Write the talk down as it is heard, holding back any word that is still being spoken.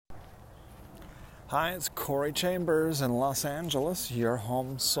Hi, it's Corey Chambers in Los Angeles. Your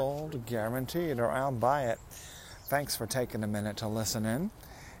home sold, guaranteed, or I'll buy it. Thanks for taking a minute to listen in.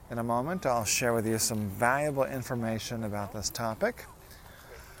 In a moment, I'll share with you some valuable information about this topic.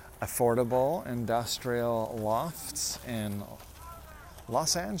 Affordable industrial lofts in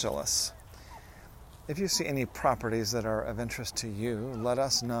Los Angeles. If you see any properties that are of interest to you, let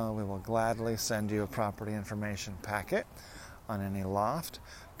us know. We will gladly send you a property information packet on any loft,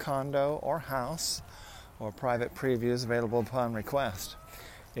 condo, or house, or private previews available upon request.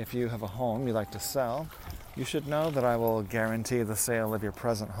 If you have a home you'd like to sell, you should know that I will guarantee the sale of your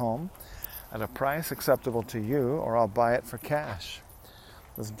present home at a price acceptable to you, or I'll buy it for cash.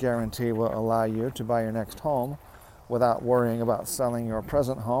 This guarantee will allow you to buy your next home without worrying about selling your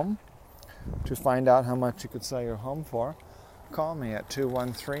present home. To find out how much you could sell your home for, call me at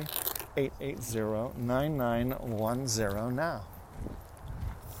 213-880-9910 now.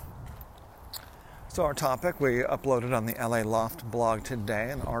 So our topic, we uploaded on the LA Loft blog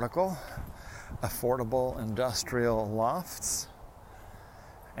today an article, Affordable Industrial Lofts.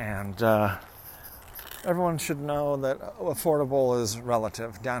 And everyone should know that affordable is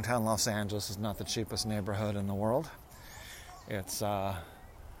relative. Downtown Los Angeles is not the cheapest neighborhood in the world. It's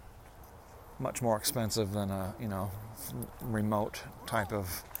much more expensive than a remote type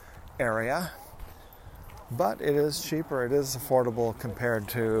of area, but it is cheaper. It is affordable compared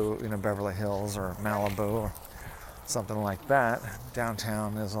to Beverly Hills or Malibu or something like that.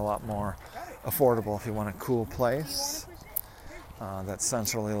 Downtown is a lot more affordable if you want a cool place that's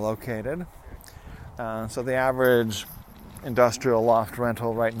centrally located. So the average industrial loft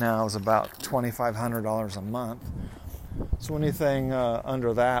rental right now is about $2,500 a month. So anything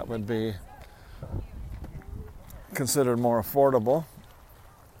under that would be considered more affordable.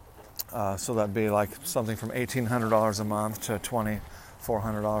 So that'd be like something from $1,800 a month to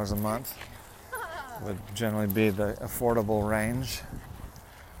 $2,400 a month would generally be the affordable range.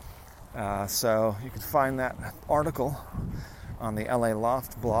 So you can find that article on the LA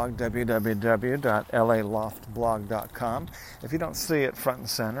Loft blog, www.laloftblog.com. If you don't see it front and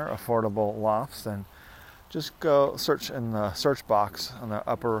center, affordable lofts, then just go search in the search box on the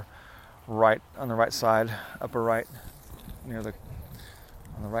upper right, on the right side, upper right, on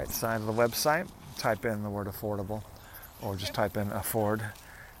the right side of the website, type in the word affordable, or just type in afford,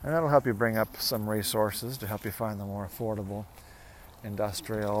 and that'll help you bring up some resources to help you find the more affordable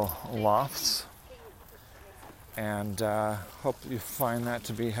industrial lofts. And hope you find that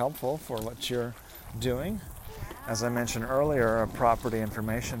to be helpful for what you're doing. As I mentioned earlier, a property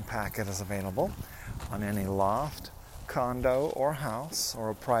information packet is available on any loft, condo, or house,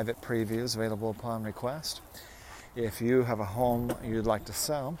 or private previews available upon request. If you have a home you'd like to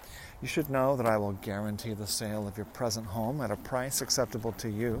sell, you should know that I will guarantee the sale of your present home at a price acceptable to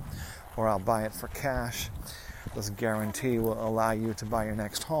you, or I'll buy it for cash. This guarantee will allow you to buy your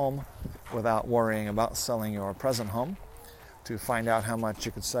next home without worrying about selling your present home. To find out how much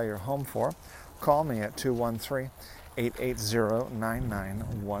you could sell your home for, call me at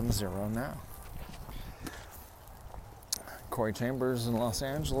 213-880-9910 now. Corey Chambers in Los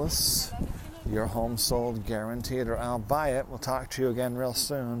Angeles. Your home sold, guaranteed, or I'll buy it. We'll talk to you again real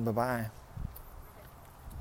soon. Bye-bye.